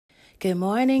Good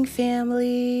morning,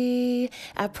 family.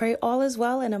 I pray all is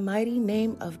well in the mighty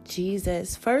name of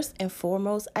Jesus. First and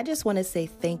foremost, I just want to say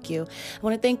thank you. I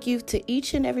want to thank you to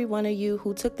each and every one of you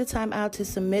who took the time out to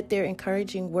submit their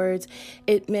encouraging words.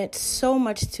 It meant so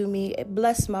much to me. It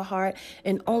blessed my heart,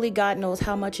 and only God knows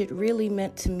how much it really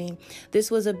meant to me. This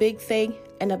was a big thing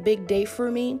and a big day for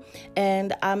me,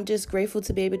 and I'm just grateful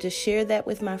to be able to share that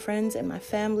with my friends and my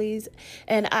families.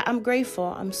 And I'm grateful.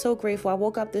 I'm so grateful. I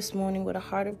woke up this morning with a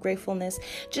heart of gratefulness,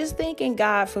 just thanking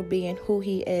God for being who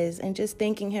He is, and just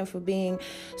thanking Him for being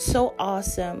so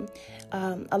awesome,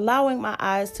 allowing my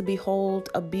eyes to behold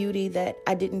a beauty that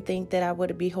I didn't think that I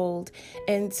would behold,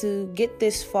 and to get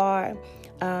this far.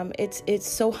 It's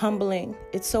so humbling.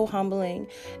 It's so humbling.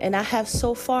 And I have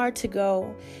so far to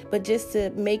go, but just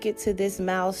to make it to this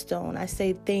milestone, I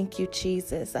say thank you,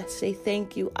 Jesus. I say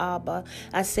thank you, Abba.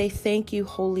 I say thank you,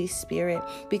 Holy Spirit,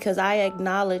 because I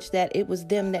acknowledge that it was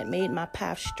them that made my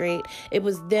path straight. It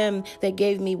was them that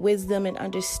gave me wisdom and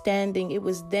understanding. It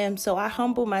was them. So I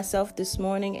humble myself this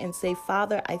morning and say,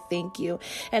 Father, I thank you.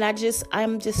 And I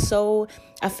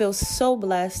feel so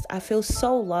blessed. I feel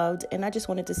so loved. And I just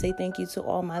wanted to say thank you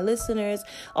to all my listeners,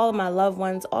 all my loved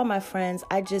ones, all my friends.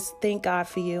 I just thank God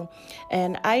for you.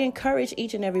 And I encourage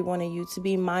each and every one of you to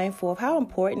be mindful of how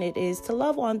important it is to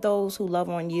love on those who love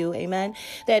on you. Amen.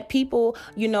 That people,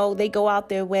 they go out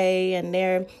their way and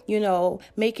they're,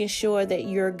 making sure that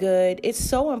you're good. It's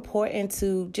so important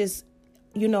to just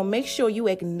make sure you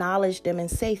acknowledge them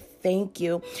and say thank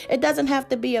you. It doesn't have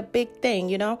to be a big thing,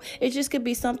 It just could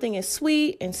be something as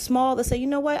sweet and small to say, you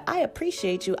know what? I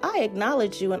appreciate you. I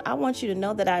acknowledge you, and I want you to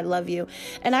know that I love you.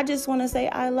 And I just want to say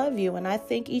I love you. And I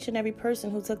thank each and every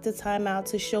person who took the time out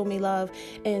to show me love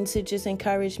and to just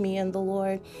encourage me in the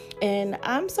Lord. And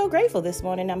I'm so grateful this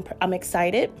morning. I'm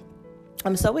excited.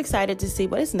 I'm so excited to see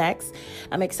what is next.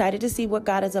 I'm excited to see what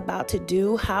God is about to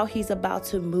do, how He's about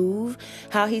to move,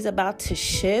 how He's about to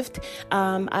shift.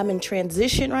 I'm in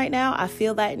transition right now. I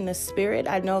feel that in the spirit.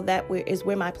 I know that is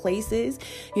where my place is.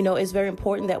 It's very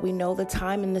important that we know the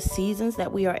time and the seasons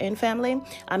that we are in, family.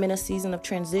 I'm in a season of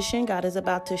transition. God is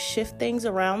about to shift things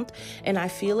around, and I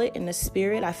feel it in the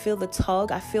spirit. I feel the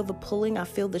tug. I feel the pulling. I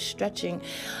feel the stretching.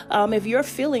 If you're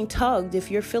feeling tugged,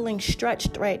 if you're feeling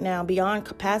stretched right now beyond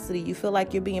capacity, you feel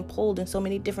like you're being pulled in so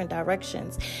many different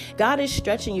directions. God is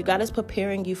stretching you. God is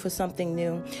preparing you for something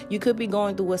new. You could be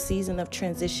going through a season of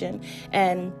transition,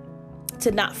 and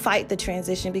to not fight the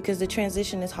transition, because the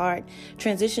transition is hard.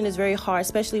 Transition is very hard,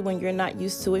 especially when you're not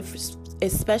used to it,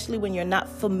 especially when you're not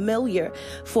familiar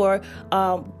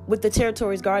with the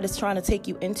territories God is trying to take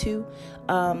you into.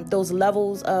 Those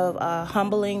levels of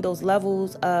humbling, those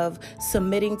levels of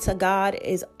submitting to God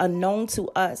is unknown to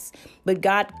us, but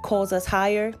God calls us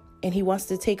higher. And He wants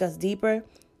to take us deeper,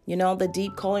 the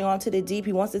deep, calling on to the deep.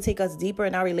 He wants to take us deeper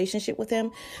in our relationship with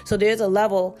Him. So there's a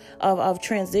level of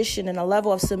transition, and a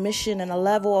level of submission, and a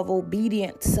level of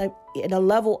obedience, and a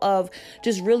level of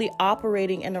just really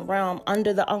operating in a realm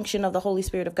under the unction of the Holy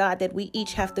Spirit of God that we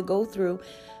each have to go through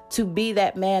to be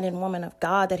that man and woman of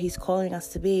God that He's calling us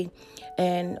to be.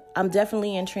 And I'm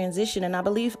definitely in transition, and I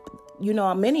believe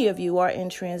many of you are in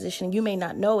transition. You may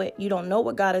not know it. You don't know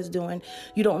what God is doing.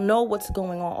 You don't know what's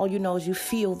going on. All you know is you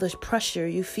feel the pressure.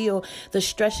 You feel the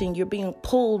stretching. You're being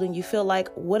pulled, and you feel like,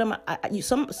 what am I?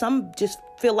 Some just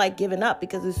feel like giving up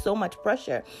because there's so much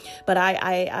pressure. But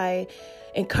I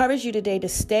encourage you today to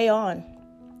stay on.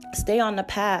 Stay on the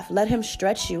path. Let Him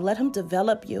stretch you. Let Him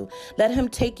develop you. Let Him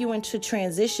take you into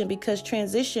transition, because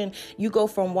transition, you go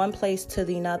from one place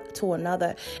to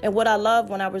another. And what I love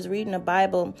when I was reading the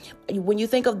Bible, when you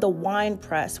think of the wine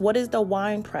press, what is the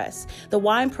wine press? The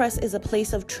wine press is a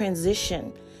place of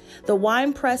transition. The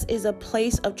wine press is a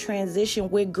place of transition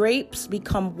where grapes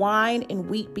become wine and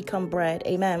wheat become bread.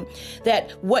 Amen. That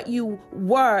what you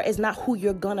were is not who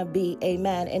you're going to be.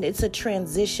 Amen. And it's a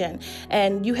transition.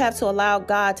 And you have to allow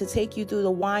God to take you through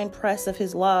the wine press of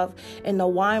His love and the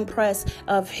wine press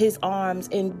of His arms,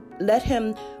 and let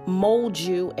Him mold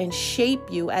you and shape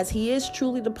you, as He is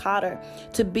truly the potter,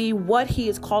 to be what He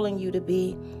is calling you to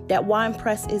be. That wine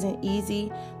press isn't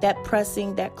easy. That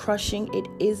pressing, that crushing, it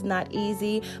is not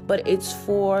easy, but it's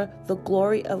for the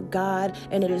glory of God,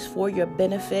 and it is for your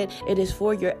benefit. It is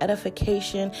for your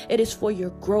edification. It is for your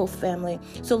growth, family.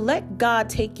 So let God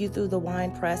take you through the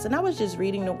wine press. And I was just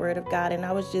reading the Word of God, and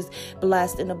I was just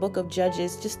blessed in the book of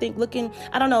Judges.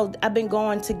 I've been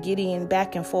going to Gideon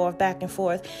back and forth,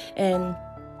 and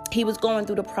he was going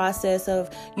through the process of,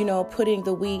 putting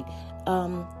the wheat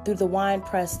through the wine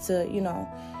press to,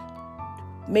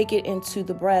 make it into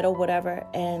the bread or whatever.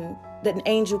 And an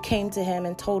angel came to him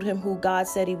and told him who God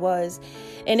said He was.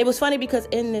 And it was funny because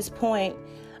in this point,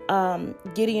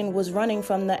 Gideon was running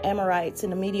from the Amorites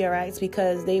and the Midianites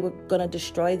because they were going to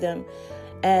destroy them.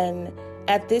 And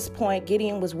at this point,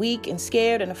 Gideon was weak and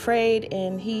scared and afraid,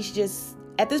 and he's just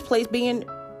at this place being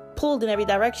pulled in every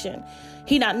direction.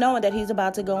 He not knowing that he's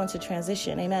about to go into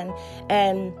transition. Amen.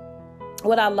 And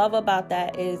what I love about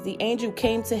that is the angel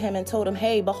came to him and told him,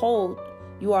 hey, behold,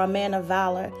 you are a man of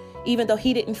valor. Even though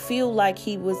he didn't feel like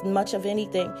he was much of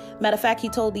anything. Matter of fact, he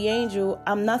told the angel,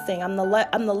 I'm nothing. I'm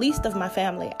the least of my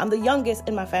family. I'm the youngest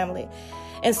in my family.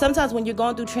 And sometimes when you're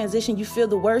going through transition, you feel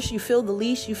the worst, you feel the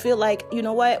least, you feel like, you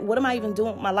know what am I even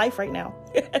doing with my life right now?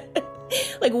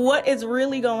 Like, what is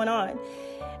really going on?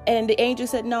 And the angel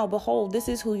said, no, behold, this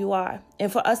is who you are.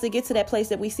 And for us to get to that place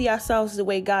that we see ourselves the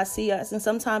way God sees us. And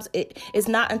sometimes it's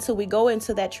not until we go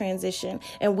into that transition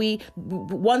and we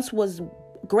once was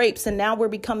grapes and now we're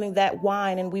becoming that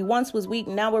wine, and we once was wheat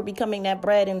and now we're becoming that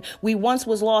bread, and we once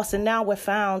was lost and now we're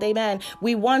found. Amen.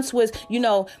 We once was,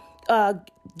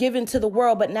 given to the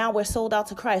world, but now we're sold out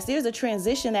to Christ. There's a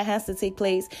transition that has to take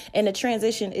place, and the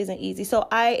transition isn't easy. So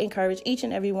I encourage each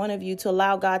and every one of you to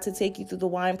allow God to take you through the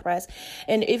wine press.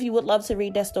 And if you would love to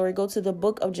read that story, go to the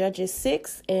book of Judges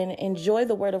 6 and enjoy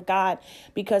the word of God,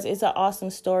 because it's an awesome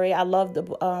story. I love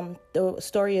the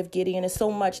story of Gideon. There's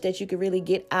so much that you can really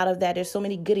get out of that. There's so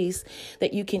many goodies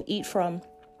that you can eat from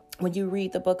when you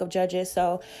read the book of Judges.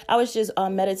 So I was just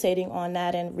meditating on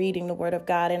that and reading the word of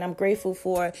God. And I'm grateful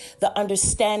for the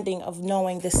understanding of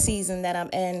knowing the season that I'm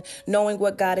in, knowing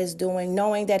what God is doing,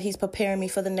 knowing that he's preparing me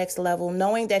for the next level,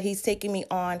 knowing that he's taking me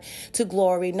on to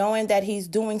glory, knowing that he's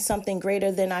doing something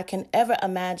greater than I can ever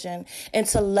imagine, and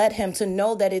to let him to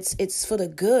know that it's for the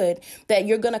good, that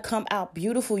you're going to come out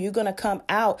beautiful. You're going to come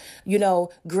out,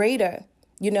 greater.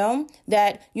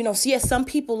 Yes, some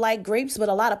people like grapes, but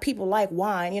a lot of people like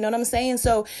wine. You know what I'm saying?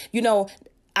 So,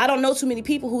 I don't know too many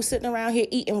people who's sitting around here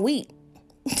eating wheat.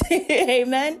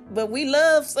 Amen. But we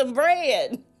love some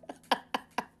bread.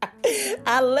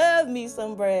 I love me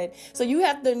some bread. So you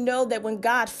have to know that when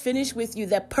God finished with you,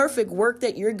 that perfect work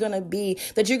that you're going to be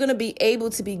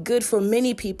able to be good for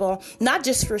many people, not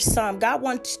just for some. God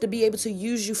wants to be able to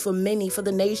use you for many, for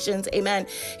the nations. Amen.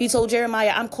 He told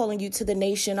Jeremiah, I'm calling you to the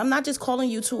nation. I'm not just calling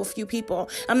you to a few people.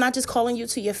 I'm not just calling you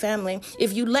to your family.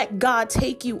 If you let God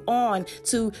take you on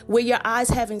to where your eyes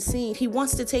haven't seen, he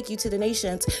wants to take you to the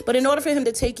nations. But in order for him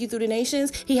to take you through the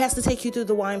nations, he has to take you through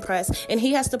the wine press, and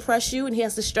he has to press you, and he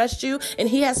has to stretch you, and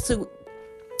he has to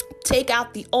take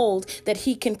out the old that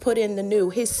he can put in the new,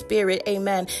 his spirit,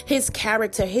 amen, his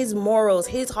character, his morals,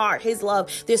 his heart, his love.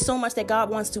 There's so much that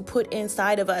God wants to put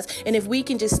inside of us. And if we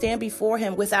can just stand before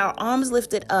him with our arms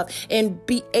lifted up and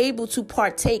be able to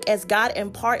partake as God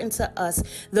impart into us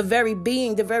the very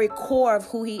being, the very core of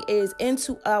who he is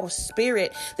into our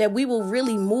spirit, that we will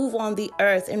really move on the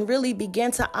earth and really begin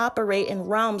to operate in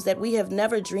realms that we have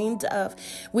never dreamed of.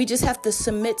 We just have to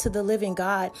submit to the living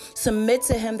God, submit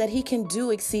to him that he can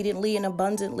do exceedingly and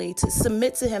abundantly, to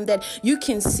submit to him that you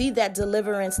can see that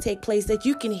deliverance take place, that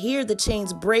you can hear the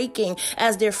chains breaking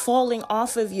as they're falling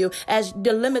off of you, as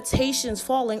the limitations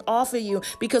falling off of you,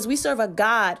 because we serve a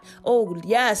God. Oh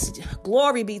yes,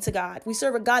 glory be to God. We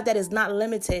serve a God that is not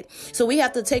limited. So we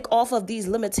have to take off of these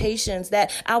limitations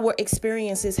that our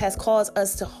experiences has caused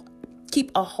us to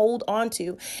keep a hold on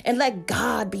to, and let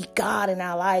God be God in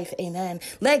our life. Amen.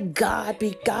 Let God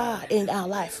be God in our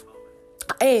life.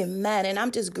 Amen. And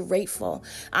I'm just grateful.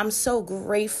 I'm so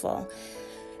grateful.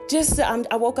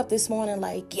 I woke up this morning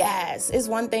like, yes, it's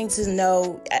one thing to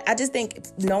know. I just think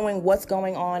knowing what's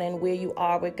going on and where you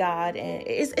are with God, and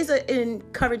it's an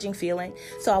encouraging feeling.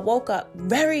 So I woke up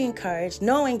very encouraged,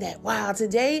 knowing that, wow,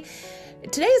 today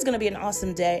is going to be an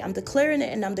awesome day. I'm declaring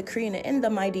it and I'm decreeing it in the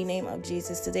mighty name of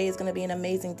Jesus. Today is going to be an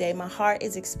amazing day. My heart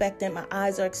is expectant. My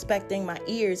eyes are expecting. My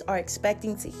ears are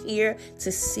expecting to hear,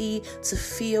 to see, to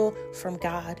feel from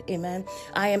God. Amen.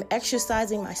 I am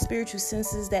exercising my spiritual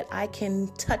senses that I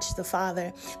can touch the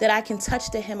Father, that I can touch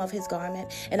the hem of his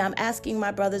garment. And I'm asking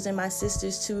my brothers and my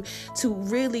sisters to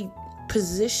really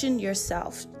position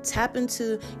yourself, tap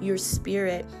into your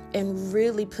spirit, and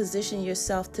really position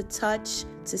yourself to touch,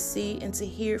 to see, and to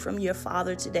hear from your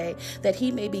Father today, that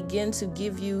he may begin to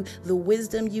give you the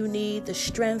wisdom you need, the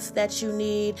strength that you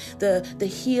need, the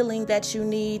healing that you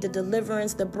need, the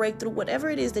deliverance, the breakthrough, whatever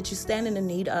it is that you stand in the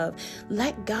need of.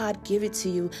 Let God give it to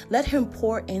you. Let him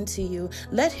pour into you.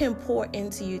 Let him pour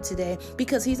into you today,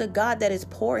 because he's a God that is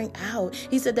pouring out.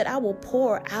 He said that I will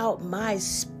pour out my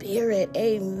spirit.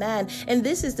 Amen. And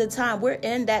this is the time we're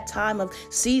in that time of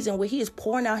season where he is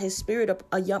pouring out his spirit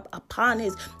upon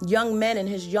his young men and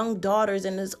his young daughters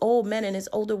and his old men and his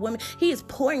older women. He is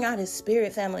pouring out his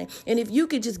spirit, family. And if you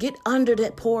could just get under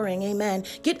that pouring, amen,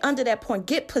 get under that pouring,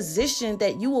 get positioned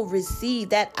that you will receive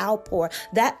that outpour,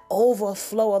 that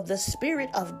overflow of the Spirit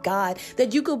of God,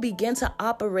 that you could begin to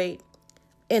operate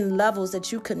in levels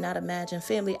that you could not imagine.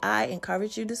 Family, I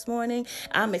encourage you this morning.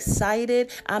 I'm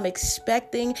excited. I'm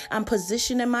expecting. I'm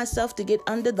positioning myself to get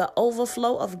under the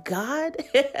overflow of God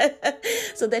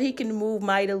so that he can move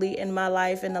mightily in my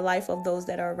life and the life of those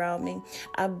that are around me.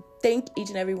 I thank each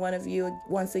and every one of you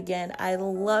once again. I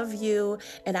love you,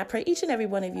 and I pray each and every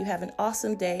one of you have an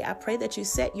awesome day. I pray that you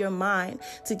set your mind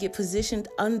to get positioned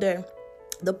under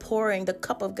the pouring, the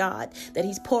cup of God that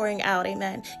he's pouring out.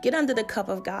 Amen. Get under the cup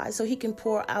of God so he can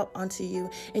pour out onto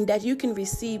you and that you can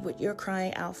receive what you're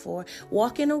crying out for.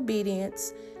 Walk in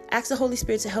obedience. Ask the Holy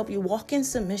Spirit to help you walk in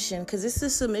submission, because this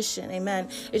is submission. Amen.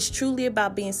 It's truly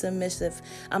about being submissive.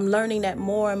 I'm learning that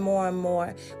more and more and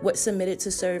more what submitted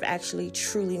to serve actually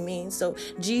truly means. So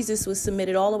Jesus was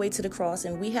submitted all the way to the cross,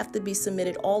 and we have to be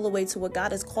submitted all the way to what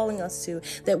God is calling us to,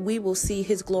 that we will see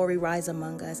his glory rise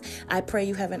among us. I pray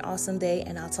you have an awesome day,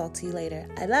 and I'll talk to you later.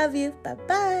 I love you.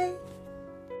 Bye-bye.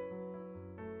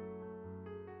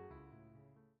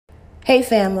 Hey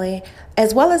family,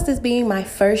 as well as this being my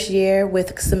first year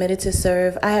with Submitted to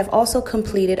Serve, I have also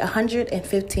completed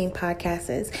 115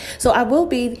 podcasts. So I will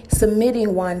be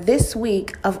submitting one this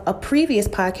week of a previous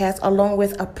podcast along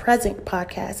with a present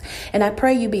podcast. And I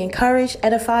pray you be encouraged,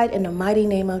 edified in the mighty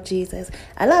name of Jesus.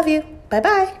 I love you.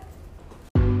 Bye-bye.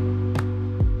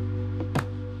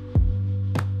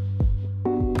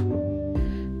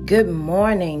 Good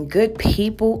morning, good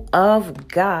people of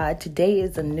God. Today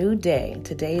is a new day.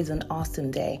 Today is an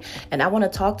awesome day. And I want to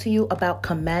talk to you about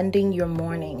commanding your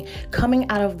morning. Coming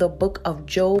out of the book of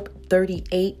Job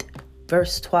 38,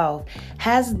 verse 12.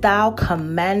 Has thou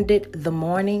commanded the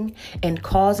morning and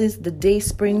causes the day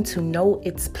spring to know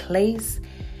its place?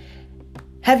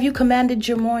 Have you commanded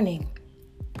your morning?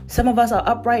 Some of us are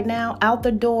up right now, out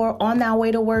the door, on our way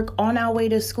to work, on our way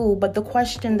to school. But the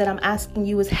question that I'm asking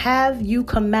you is, have you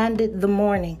commanded the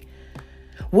morning?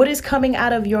 What is coming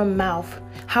out of your mouth?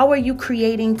 How are you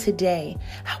creating today?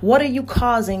 What are you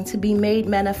causing to be made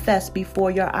manifest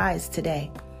before your eyes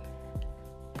today?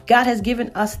 God has given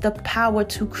us the power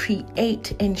to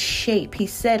create and shape. He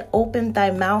said, open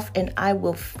thy mouth and I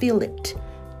will fill it,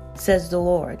 says the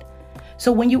Lord.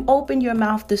 So when you open your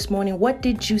mouth this morning, what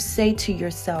did you say to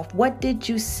yourself? What did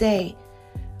you say?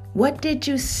 What did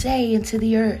you say into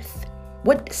the earth?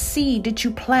 What seed did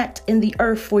you plant in the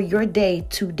earth for your day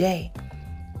today?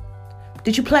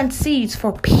 Did you plant seeds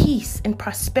for peace and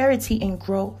prosperity and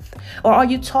growth? Or are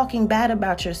you talking bad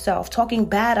about yourself, talking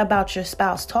bad about your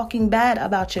spouse, talking bad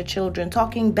about your children,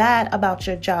 talking bad about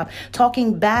your job,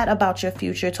 talking bad about your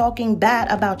future, talking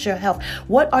bad about your health?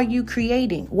 What are you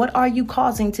creating? What are you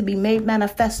causing to be made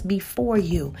manifest before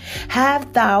you?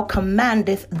 Have thou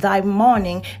commandeth thy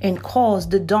morning and caused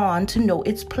the dawn to know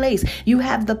its place? You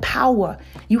have the power.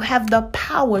 You have the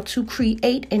power to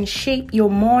create and shape your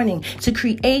morning, to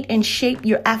create and shape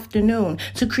your afternoon,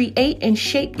 to create and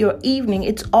shape your evening.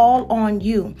 It's all on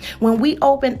you. When we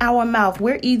open our mouth,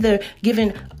 we're either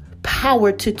given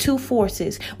power to two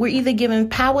forces. We're either given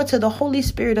power to the Holy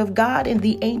Spirit of God and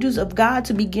the angels of God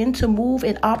to begin to move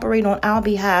and operate on our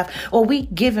behalf, or we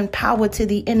given power to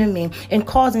the enemy and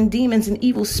causing demons and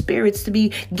evil spirits to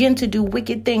begin to do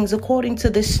wicked things according to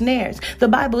the snares. The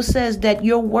Bible says that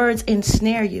your words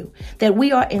ensnare you, that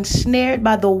we are ensnared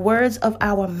by the words of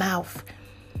our mouth.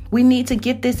 We need to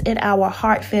get this in our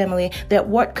heart, family, that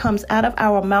what comes out of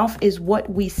our mouth is what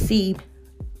we see.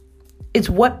 It's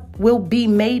what will be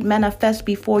made manifest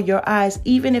before your eyes,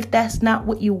 even if that's not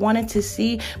what you wanted to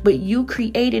see, but you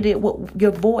created it with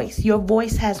your voice. Your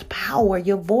voice has power.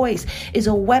 Your voice is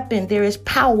a weapon. There is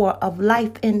power of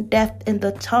life and death in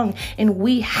the tongue. And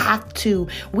we have to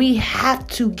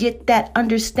get that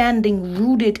understanding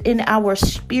rooted in our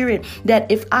spirit, that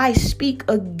if I speak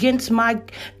against my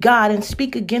God and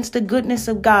speak against the goodness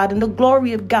of God and the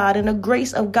glory of God and the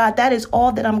grace of God, that is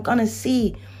all that I'm going to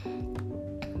see.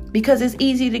 Because it's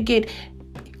easy to get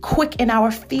quick in our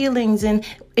feelings and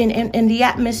in the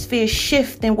atmosphere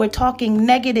shift, and we're talking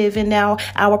negative, and now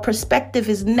our perspective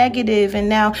is negative, and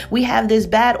now we have this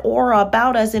bad aura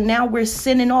about us, and now we're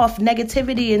sending off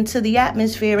negativity into the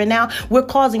atmosphere, and now we're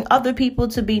causing other people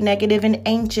to be negative and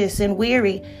anxious and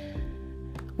weary.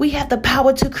 We have the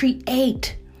power to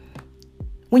create.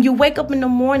 When you wake up in the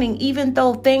morning, even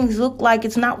though things look like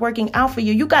it's not working out for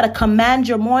you, you got to command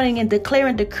your morning and declare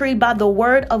and decree by the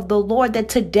word of the Lord that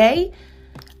today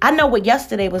I know what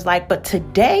yesterday was like, but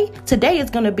today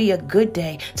is going to be a good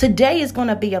day. Today is going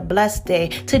to be a blessed day.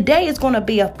 Today is going to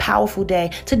be a powerful day.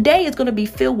 Today is going to be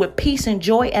filled with peace and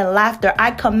joy and laughter.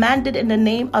 I command it in the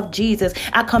name of Jesus.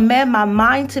 I command my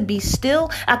mind to be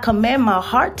still. I command my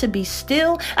heart to be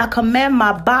still. I command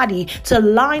my body to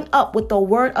line up with the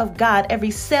word of God.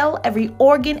 Every cell, every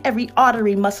organ, every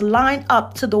artery must line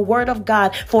up to the word of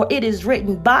God, for it is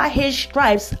written, by his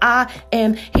stripes I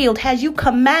am healed. Has you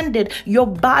commanded your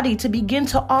body to begin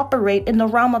to operate in the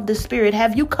realm of the spirit?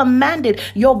 Have you commanded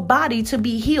your body to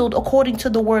be healed according to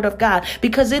the word of God?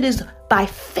 Because it is by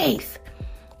faith.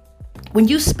 When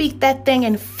you speak that thing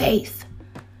in faith.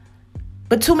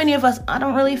 But too many of us, I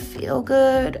don't really feel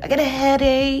good. I get a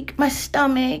headache, my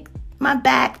stomach, my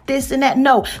back, this and that.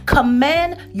 No,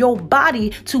 command your body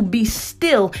to be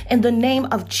still in the name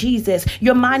of Jesus.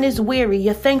 Your mind is weary.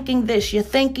 You're thinking this, you're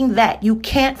thinking that. You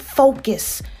can't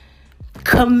focus.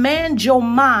 Command your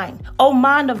mind, oh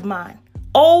mind of mine,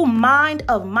 oh mind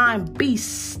of mine, be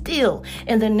still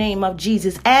in the name of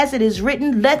Jesus. As it is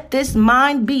written, let this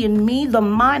mind be in me, the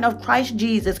mind of Christ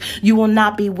Jesus. You will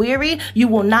not be weary. You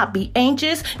will not be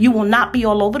anxious. You will not be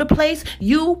all over the place.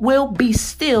 You will be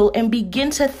still and begin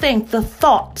to think the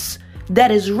thoughts that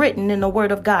is written in the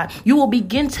word of God. You will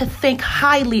begin to think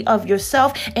highly of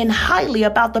yourself and highly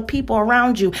about the people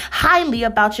around you, highly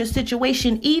about your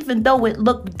situation, even though it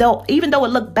looked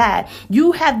bad.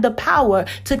 You have the power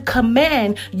to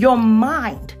command your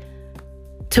mind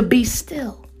to be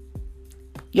still.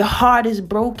 Your heart is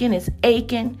broken, it's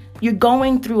aching. You're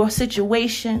going through a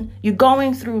situation. You're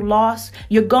going through loss.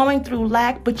 You're going through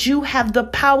lack, but you have the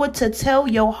power to tell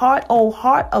your heart, oh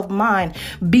heart of mine,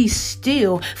 be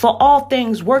still. For all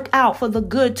things work out for the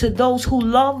good to those who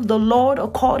love the Lord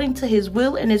according to his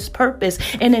will and his purpose.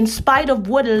 And in spite of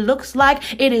what it looks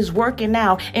like, it is working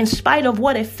out. In spite of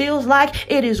what it feels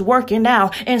like, it is working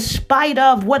out. In spite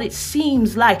of what it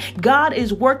seems like, God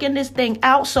is working this thing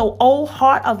out. So, oh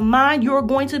heart of mine, you're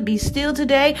going to be still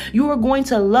today. You are going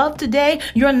to love today.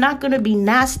 You're not going to be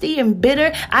nasty and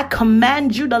bitter. I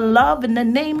command you to love in the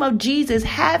name of Jesus.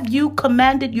 Have you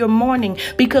commanded your morning?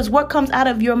 Because what comes out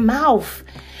of your mouth,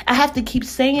 I have to keep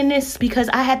saying this because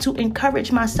I had to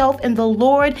encourage myself in the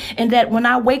Lord, and that when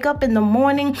I wake up in the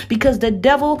morning, because the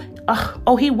devil,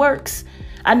 he works.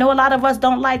 I know a lot of us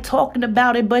don't like talking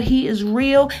about it, but he is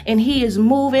real and he is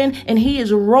moving and he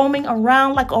is roaming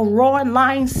around like a roaring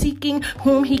lion seeking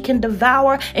whom he can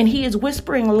devour. And he is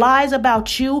whispering lies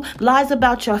about you, lies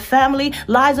about your family,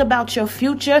 lies about your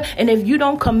future. And if you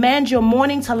don't command your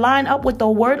morning to line up with the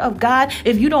word of God,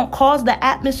 if you don't cause the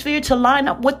atmosphere to line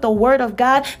up with the word of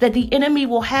God, that the enemy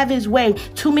will have his way.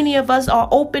 Too many of us are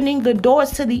opening the doors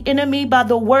to the enemy by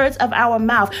the words of our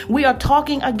mouth. We are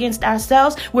talking against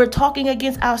ourselves. We're talking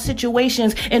against our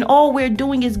situations, and all we're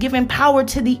doing is giving power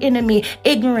to the enemy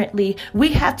ignorantly.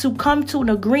 We have to come to an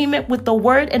agreement with the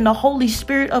word and the Holy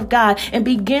Spirit of God and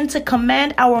begin to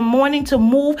command our morning to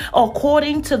move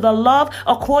according to the love,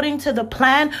 according to the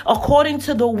plan, according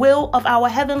to the will of our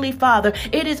Heavenly Father.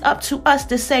 It is up to us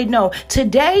to say, no,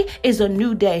 today is a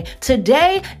new day.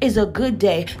 Today is a good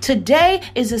day. Today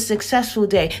is a successful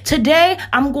day. Today,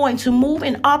 I'm going to move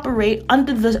and operate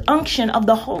under the unction of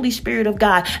the Holy Spirit of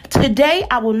God. Today,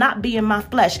 I will not be in my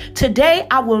flesh. Today,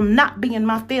 I will not be in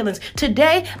my feelings.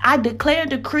 Today, I declare,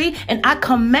 decree, and I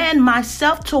command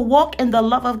myself to walk in the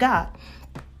love of God.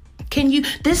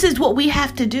 This is what we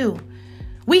have to do.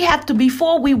 We have to,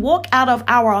 before we walk out of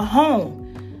our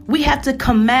home, we have to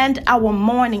command our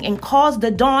morning and cause the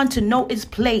dawn to know its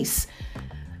place.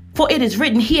 For it is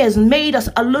written, he has made us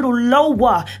a little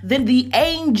lower than the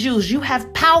angels. You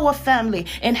have power, family,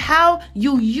 and how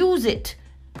you use it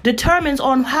determines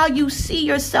on how you see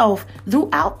yourself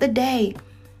throughout the day.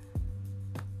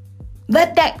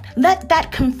 Let that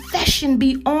confession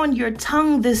be on your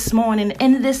tongue this morning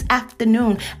and this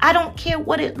afternoon. I don't care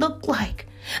what it looked like.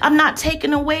 I'm not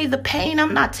taking away the pain.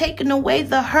 I'm not taking away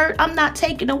the hurt. I'm not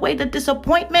taking away the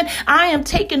disappointment. I am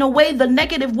taking away the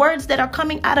negative words that are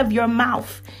coming out of your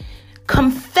mouth.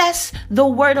 Confess the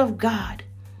word of God.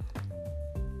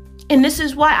 And this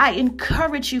is why I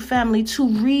encourage you, family, to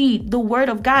read the word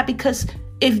of God, because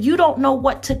if you don't know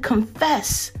what to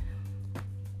confess,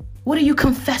 what are you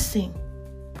confessing?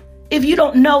 If you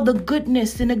don't know the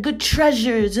goodness and the good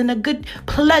treasures and the good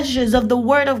pleasures of the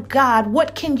word of God,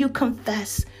 what can you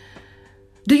confess?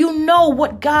 Do you know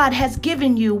what God has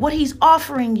given you, what he's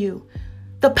offering you?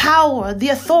 The power, the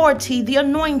authority, the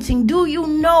anointing. Do you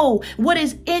know what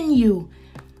is in you?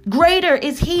 Greater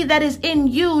is he that is in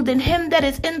you than him that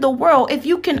is in the world. If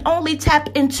you can only tap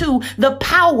into the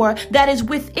power that is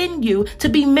within you to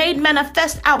be made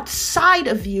manifest outside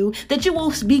of you, that you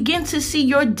will begin to see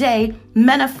your day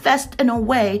manifest in a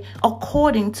way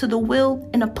according to the will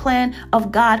and the plan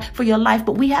of God for your life.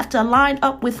 But we have to line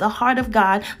up with the heart of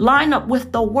God, line up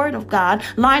with the word of God,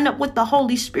 line up with the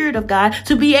Holy Spirit of God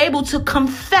to be able to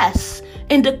confess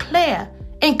and declare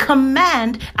and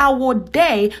command our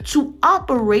day to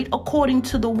operate according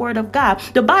to the word of God.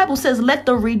 The Bible says, let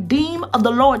the redeemed of the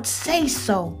Lord say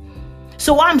so.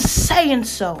 So I'm saying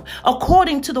so.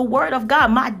 According to the word of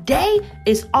God, my day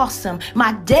is awesome.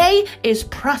 My day is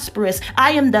prosperous.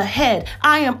 I am the head.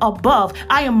 I am above.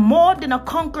 I am more than a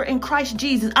conqueror in Christ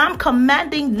Jesus. I'm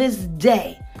commanding this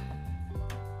day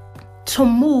to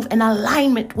move in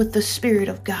alignment with the Spirit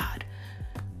of God.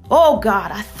 Oh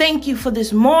God, I thank you for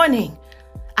this morning.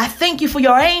 I thank you for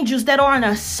your angels that are on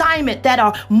assignment, that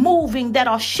are moving, that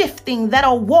are shifting, that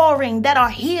are warring, that are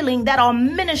healing, that are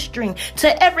ministering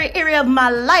to every area of my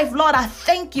life. Lord, I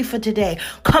thank you for today.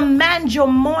 Command your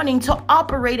morning to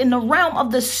operate in the realm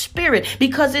of the Spirit,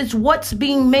 because it's what's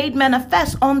being made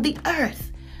manifest on the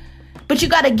earth. But you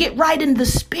got to get right in the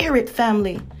Spirit,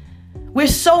 family. We're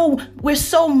so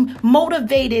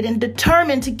motivated and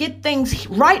determined to get things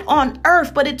right on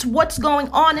earth, but it's what's going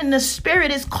on in the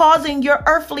Spirit is causing your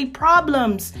earthly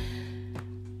problems.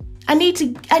 I need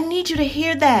you to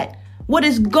hear that. What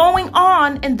is going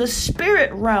on in the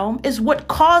spirit realm is what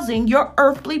causing your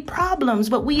earthly problems,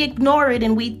 but we ignore it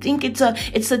and we think it's a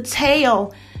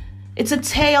tale. It's a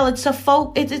tale. It's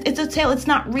a tale. It's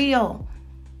not real.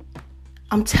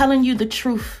 I'm telling you the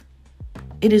truth.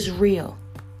 It is real.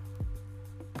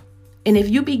 And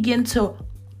if you begin to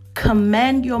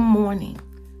command your morning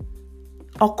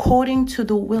according to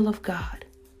the will of God,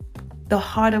 the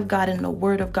heart of God, and the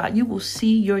word of God, you will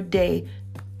see your day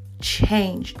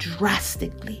change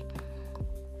drastically.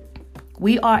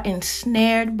 We are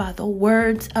ensnared by the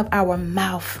words of our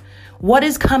mouth. What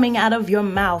is coming out of your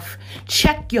mouth?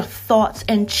 Check your thoughts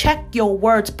and check your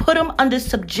words. Put them under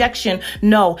subjection.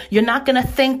 No, you're not going to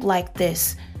think like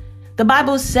this. The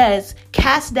Bible says,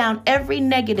 cast down every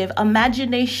negative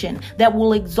imagination that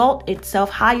will exalt itself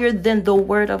higher than the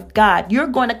word of God. You're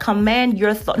going to command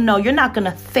your thought. No, you're not going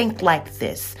to think like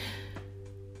this.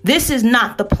 This is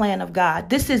not the plan of God.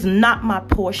 This is not my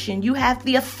portion. You have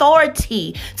the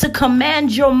authority to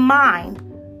command your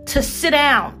mind to sit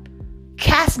down.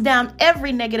 Cast down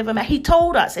every negative imagination. He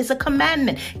told us it's a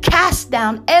commandment. Cast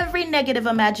down every negative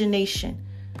imagination.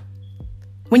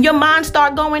 When your mind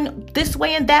start going this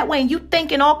way and that way and you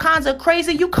thinking all kinds of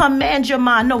crazy, you command your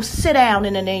mind. No, sit down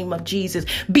in the name of Jesus.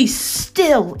 Be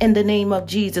still in the name of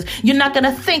Jesus. You're not going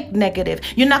to think negative.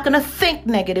 You're not going to think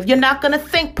negative. You're not going to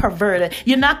think perverted.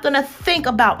 You're not going to think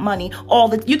about money.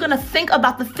 You're going to think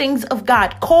about the things of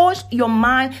God. Cause your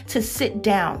mind to sit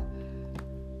down.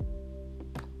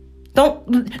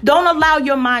 Don't allow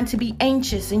your mind to be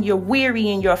anxious and you're weary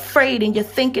and you're afraid and you're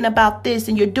thinking about this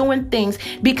and you're doing things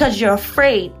because you're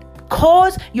afraid.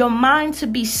 Cause your mind to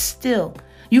be still.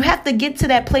 You have to get to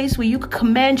that place where you can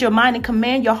command your mind and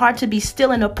command your heart to be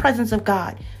still in the presence of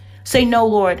God. Say, no,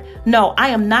 Lord, no, I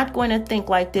am not going to think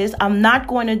like this. I'm not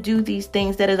going to do these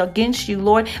things that is against you,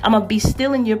 Lord. I'm going to be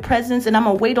still in your presence and I'm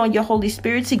going to wait on your Holy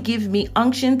Spirit to give me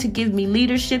unction, to give me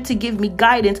leadership, to give me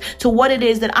guidance to what it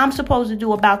is that I'm supposed to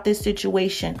do about this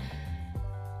situation.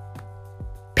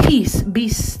 Peace, be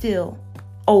still.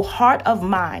 Oh, heart of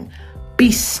mine,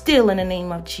 be still in the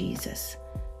name of Jesus.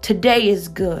 Today is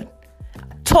good.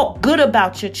 Talk good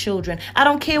about your children. I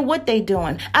don't care what they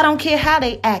doing. I don't care how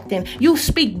they acting. You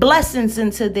speak blessings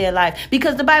into their life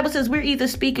because the Bible says we're either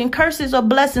speaking curses or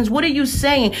blessings. What are you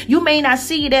saying? You may not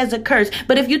see it as a curse,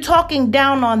 but if you're talking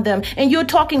down on them and you're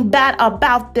talking bad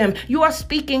about them, you are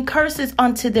speaking curses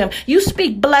unto them. You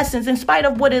speak blessings in spite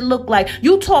of what it looked like.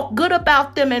 You talk good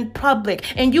about them in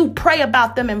public and you pray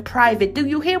about them in private. Do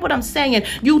you hear what I'm saying?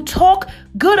 You talk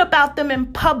good about them in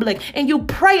public and you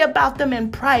pray about them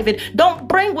in private. Don't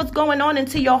bring what's going on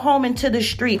into your home, into the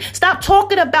street. Stop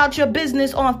talking about your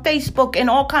business on Facebook and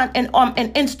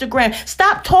and Instagram.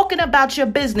 Stop talking about your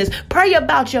business. Pray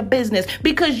about your business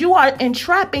because you are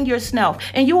entrapping yourself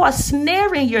and you are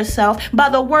snaring yourself by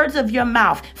the words of your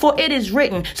mouth. For it is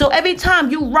written. So every time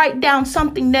you write down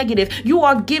something negative, you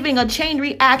are giving a chain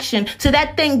reaction to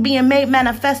that thing being made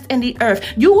manifest in the earth.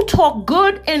 You talk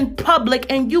good in public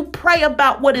and you pray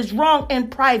about what is wrong in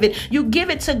private. You give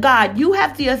it to God. You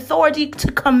have the authority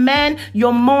to command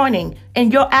your morning.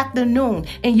 in your afternoon,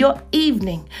 in your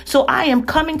evening. So I am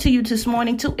coming to you this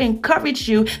morning to encourage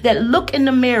you that look in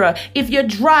the mirror. If you're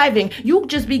driving, you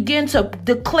just begin to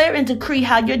declare and decree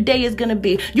how your day is going to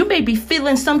be. You may be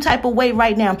feeling some type of way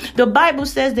right now. The Bible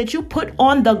says that you put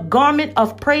on the garment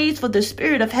of praise for the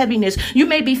spirit of heaviness. You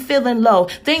may be feeling low.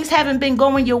 Things haven't been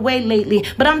going your way lately,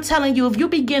 but I'm telling you, if you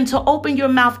begin to open your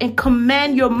mouth and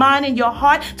command your mind and your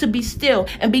heart to be still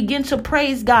and begin to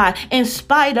praise God in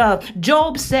spite of,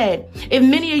 Job said, if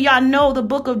many of y'all know the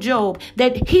book of Job,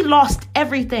 that he lost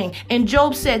everything. And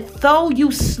Job said, though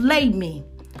you slay me,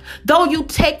 though you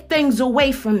take things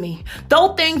away from me,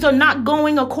 though things are not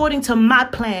going according to my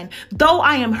plan, though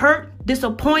I am hurt,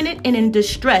 disappointed, and in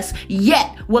distress,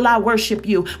 yet will I worship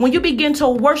you. When you begin to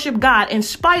worship God in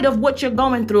spite of what you're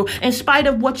going through, in spite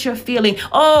of what you're feeling,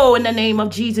 oh, in the name of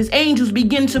Jesus, angels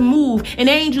begin to move and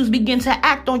angels begin to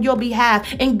act on your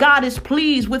behalf. And God is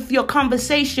pleased with your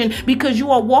conversation because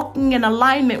you are walking in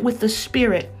alignment with the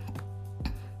Spirit.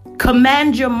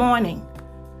 Command your morning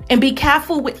and be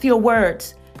careful with your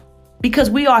words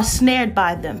because we are snared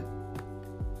by them.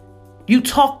 You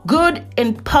talk good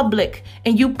in public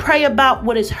and you pray about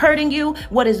what is hurting you,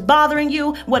 what is bothering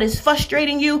you, what is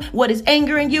frustrating you, what is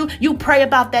angering you. You pray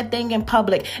about that thing in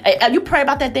public. You pray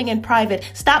about that thing in private.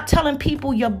 Stop telling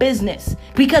people your business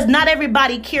because not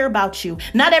everybody care about you.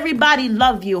 Not everybody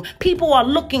love you. People are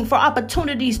looking for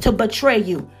opportunities to betray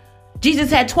you. Jesus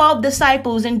had 12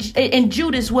 disciples and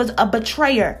Judas was a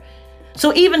betrayer.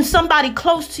 So even somebody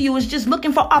close to you is just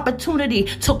looking for opportunity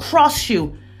to cross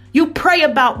you. You pray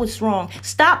about what's wrong.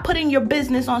 Stop putting your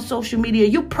business on social media.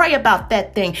 You pray about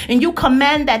that thing and you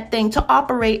command that thing to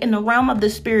operate in the realm of the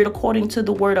Spirit according to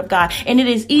the word of God. And it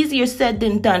is easier said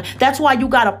than done. That's why you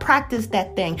got to practice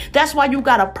that thing. That's why you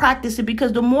got to practice it,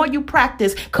 because the more you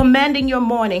practice commanding your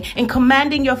morning and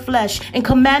commanding your flesh and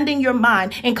commanding your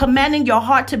mind and commanding your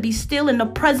heart to be still in the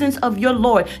presence of your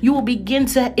Lord, it will begin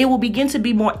to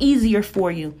be more easier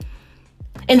for you.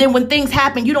 And then when things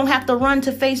happen, you don't have to run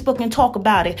to Facebook and talk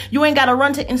about it. You ain't got to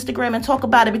run to Instagram and talk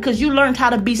about it because you learned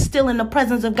how to be still in the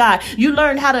presence of God. You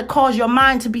learned how to cause your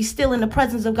mind to be still in the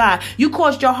presence of God. You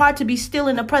caused your heart to be still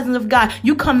in the presence of God.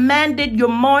 You commanded your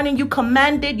morning. You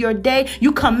commanded your day.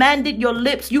 You commanded your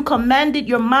lips. You commanded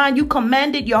your mind. You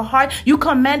commanded your heart. You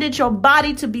commanded your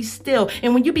body to be still.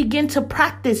 And when you begin to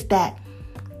practice that,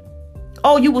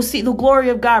 oh, you will see the glory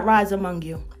of God rise among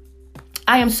you.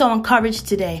 I am so encouraged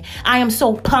today. I am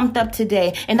so pumped up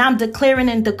today. And I'm declaring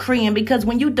and decreeing, because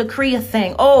when you decree a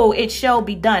thing, oh, it shall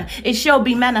be done. It shall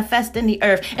be manifest in the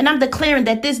earth. And I'm declaring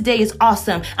that this day is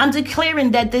awesome. I'm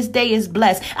declaring that this day is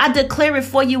blessed. I declare it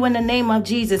for you in the name of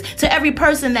Jesus. To every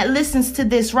person that listens to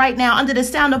this right now, under the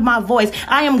sound of my voice,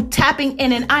 I am tapping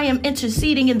in and I am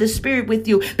interceding in the Spirit with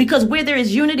you, because where there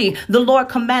is unity, the Lord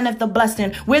commandeth the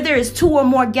blessing. Where there is two or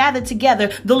more gathered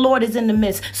together, the Lord is in the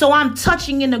midst. So I'm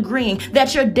touching and agreeing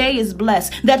that your day is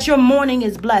blessed, that your morning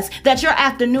is blessed, that your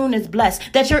afternoon is blessed,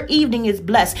 that your evening is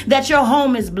blessed, that your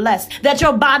home is blessed, that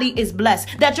your body is blessed,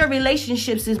 that your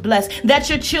relationships is blessed, that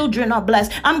your children are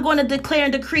blessed. I'm going to declare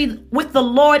and decree with the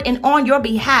Lord and on your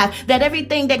behalf that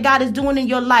everything that God is doing in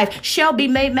your life shall be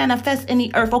made manifest in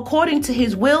the earth according to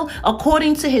his will,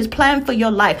 according to his plan for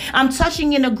your life. I'm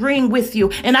touching and agreeing with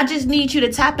you, and I just need you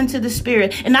to tap into the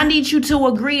Spirit, and I need you to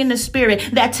agree in the Spirit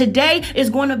that today is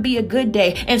going to be a good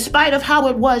day in spite of how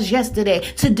it was yesterday.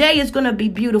 Today is going to be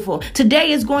beautiful.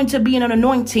 Today is going to be an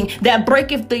anointing that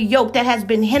breaketh the yoke that has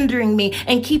been hindering me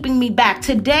and keeping me back.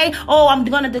 Today, oh, I'm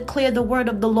going to declare the word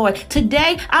of the Lord.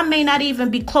 Today, I may not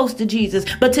even be close to Jesus,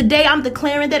 but today I'm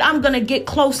declaring that I'm going to get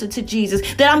closer to Jesus,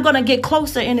 that I'm going to get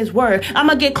closer in his word. I'm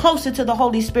going to get closer to the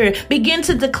Holy Spirit. Begin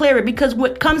to declare it, because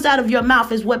what comes out of your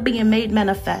mouth is what being made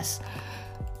manifest.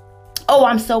 Oh,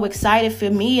 I'm so excited for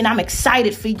me, and I'm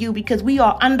excited for you, because we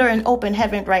are under an open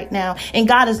heaven right now, and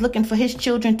God is looking for his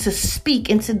children to speak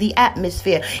into the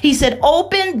atmosphere. He said,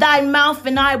 open thy mouth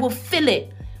and I will fill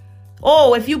it.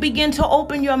 Oh, if you begin to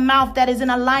open your mouth that is in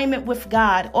alignment with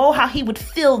God, oh, how he would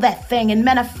fill that thing and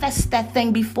manifest that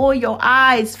thing before your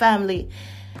eyes, family.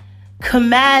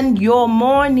 Command your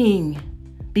morning,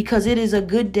 because it is a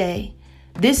good day.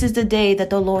 This is the day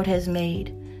that the Lord has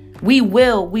made.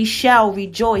 We shall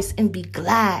rejoice and be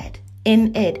glad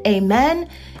in it. Amen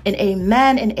and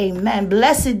amen and amen.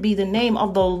 Blessed be the name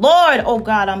of the Lord. Oh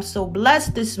God, I'm so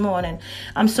blessed this morning.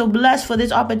 I'm so blessed for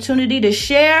this opportunity to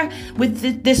share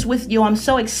with this with you. I'm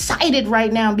so excited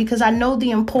right now because I know the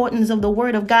importance of the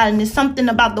word of God. And there's something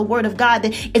about the word of God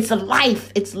that it's a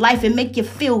life. It's life. It makes you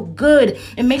feel good.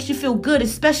 It makes you feel good,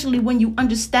 especially when you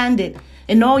understand it.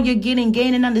 In all you're getting,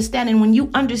 gain and understanding. When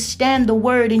you understand the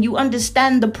word and you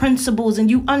understand the principles and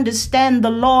you understand the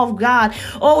law of God,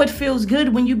 oh, it feels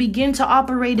good when you begin to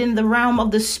operate in the realm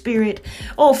of the spirit.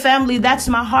 Oh, family, that's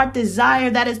my heart desire.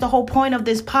 That is the whole point of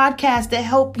this podcast, to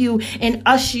help you and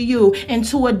usher you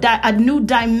into a new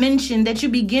dimension, that you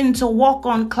begin to walk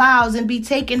on clouds and be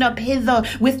taken up hither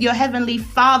with your heavenly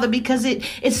Father, because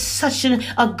it's such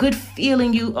a good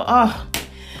feeling.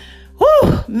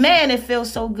 Man, it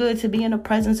feels so good to be in the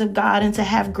presence of God and to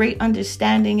have great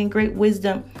understanding and great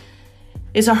wisdom.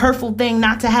 It's a hurtful thing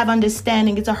not to have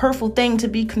understanding. It's a hurtful thing to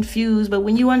be confused. But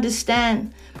when you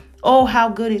understand, oh, how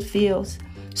good it feels.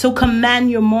 So command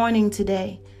your morning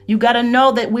today. You got to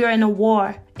know that we're in a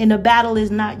war and the battle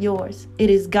is not yours. It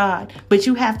is God. But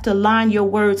you have to line your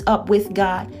words up with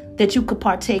God, that you could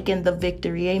partake in the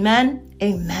victory. Amen.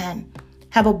 Amen.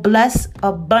 Have a blessed,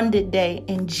 abundant day.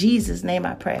 In Jesus' name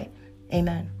I pray.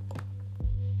 Amen.